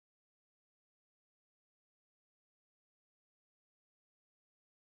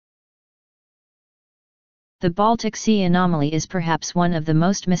The Baltic Sea Anomaly is perhaps one of the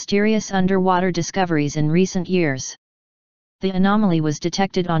most mysterious underwater discoveries in recent years. The anomaly was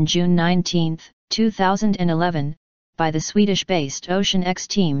detected on June 19, 2011, by the Swedish-based OceanX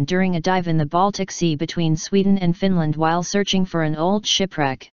team during a dive in the Baltic Sea between Sweden and Finland while searching for an old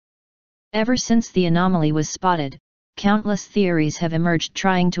shipwreck. Ever since the anomaly was spotted, countless theories have emerged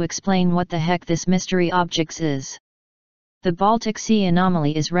trying to explain what the heck this mystery object is. The Baltic Sea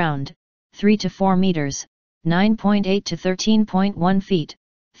Anomaly is round, 3 to 4 meters, 9.8 to 13.1 feet,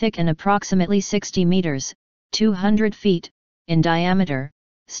 thick and approximately 60 meters, 200 feet, in diameter,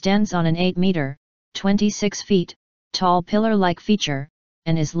 stands on an 8-meter, 26 feet, tall pillar-like feature,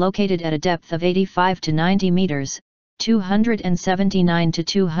 and is located at a depth of 85 to 90 meters, 279 to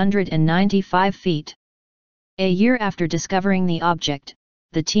 295 feet. A year after discovering the object,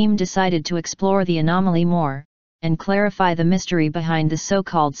 the team decided to explore the anomaly more, and clarify the mystery behind the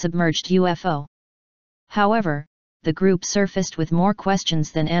so-called submerged UFO. However, the group surfaced with more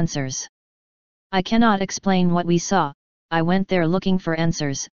questions than answers. "I cannot explain what we saw, I went there looking for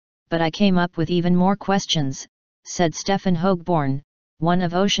answers, but I came up with even more questions," said Stefan Hogborn, one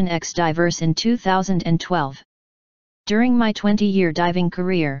of OceanX divers in 2012. "During my 20-year diving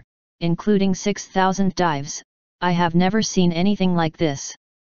career, including 6,000 dives, I have never seen anything like this.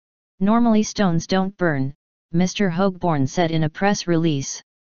 Normally stones don't burn," Mr. Hogborn said in a press release.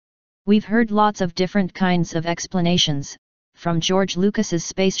 "We've heard lots of different kinds of explanations, from George Lucas's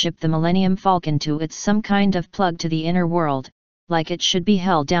spaceship the Millennium Falcon to it's some kind of plug to the inner world, like it should be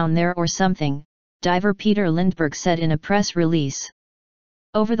held down there or something," diver Peter Lindberg said in a press release.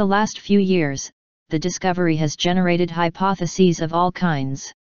 Over the last few years, the discovery has generated hypotheses of all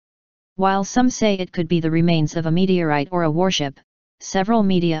kinds. While some say it could be the remains of a meteorite or a warship, several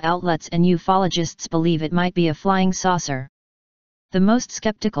media outlets and ufologists believe it might be a flying saucer. The most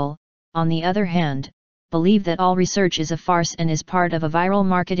skeptical, on the other hand, believe that all research is a farce and is part of a viral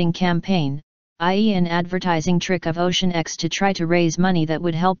marketing campaign, i.e. an advertising trick of OceanX to try to raise money that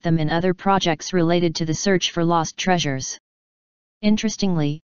would help them in other projects related to the search for lost treasures.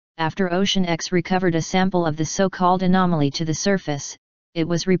 Interestingly, after OceanX recovered a sample of the so-called anomaly to the surface, it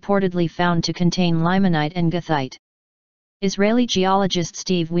was reportedly found to contain limonite and goethite. Israeli geologist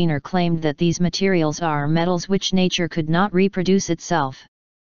Steve Weiner claimed that these materials are metals which nature could not reproduce itself.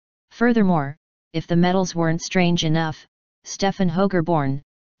 Furthermore, if the metals weren't strange enough, Stefan Hogborn,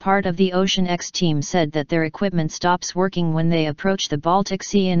 part of the OceanX team, said that their equipment stops working when they approach the Baltic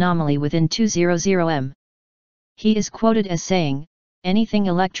Sea anomaly within 200 m. He is quoted as saying, "Anything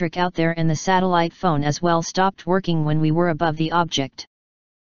electric out there and the satellite phone as well stopped working when we were above the object.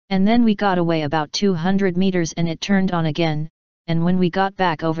 And then we got away about 200 meters and it turned on again, and when we got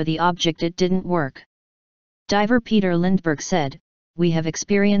back over the object it didn't work." Diver Peter Lindberg said, "We have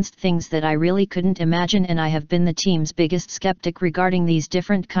experienced things that I really couldn't imagine and I have been the team's biggest skeptic regarding these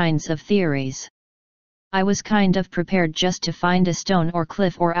different kinds of theories. I was kind of prepared just to find a stone or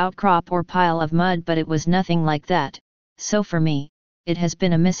cliff or outcrop or pile of mud, but it was nothing like that, so for me, it has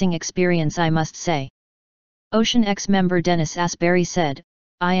been a missing experience, I must say." OceanX member Dennis Asbury said,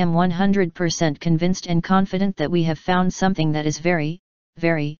 "I am 100% convinced and confident that we have found something that is very,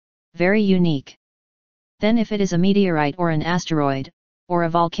 very, very unique. Then if it is a meteorite or an asteroid, or a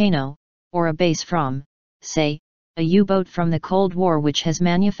volcano, or a base from, say, a U-boat from the Cold War which has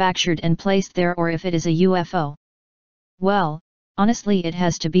manufactured and placed there, or if it is a UFO. Well, honestly it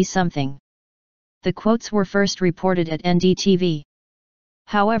has to be something." The quotes were first reported at NDTV.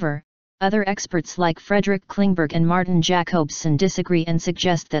 However, other experts like Frederick Klingberg and Martin Jacobson disagree and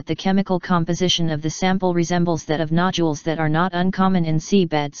suggest that the chemical composition of the sample resembles that of nodules that are not uncommon in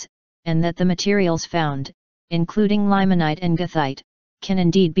seabeds, and that the materials found, including limonite and goethite, can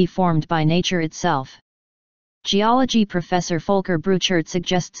indeed be formed by nature itself. Geology professor Volker Bruchert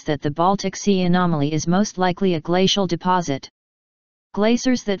suggests that the Baltic Sea anomaly is most likely a glacial deposit.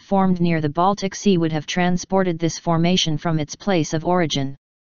 Glaciers that formed near the Baltic Sea would have transported this formation from its place of origin.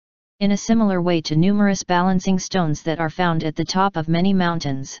 In a similar way to numerous balancing stones that are found at the top of many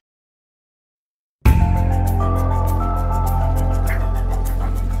mountains.